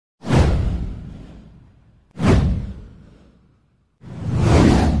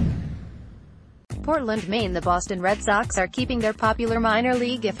Portland, Maine. The Boston Red Sox are keeping their popular minor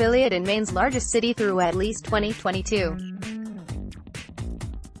league affiliate in Maine's largest city through at least 2022.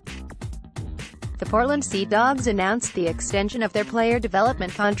 The Portland Sea Dogs announced the extension of their player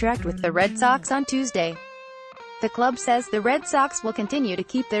development contract with the Red Sox on Tuesday. The club says the Red Sox will continue to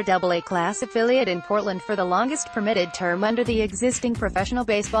keep their AA class affiliate in Portland for the longest permitted term under the existing professional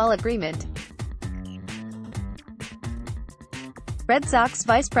baseball agreement. Red Sox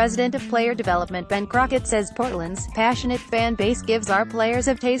Vice President of Player Development Ben Crockett says Portland's passionate fan base gives our players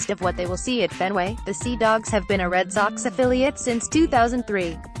a taste of what they will see at Fenway. The Sea Dogs have been a Red Sox affiliate since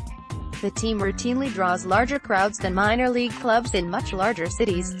 2003. The team routinely draws larger crowds than minor league clubs in much larger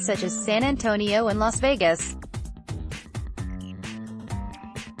cities, such as San Antonio and Las Vegas.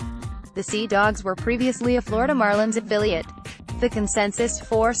 The Sea Dogs were previously a Florida Marlins affiliate. The consensus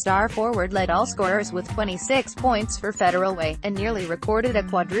four-star forward led all scorers with 26 points for Federal Way, and nearly recorded a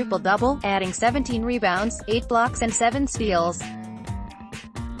quadruple-double, adding 17 rebounds, 8 blocks and 7 steals.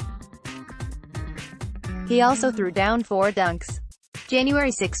 He also threw down 4 dunks.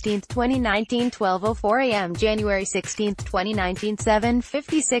 January 16, 2019, 12:04 a.m. January 16, 2019,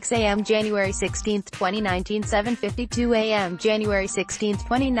 7:56 a.m. January 16, 2019, 7:52 a.m. January 16,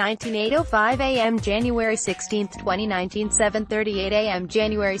 2019, 8:05 a.m. January 16, 2019, 7:38 a.m.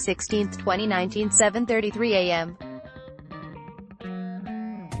 January 16, 2019, 7:33 a.m.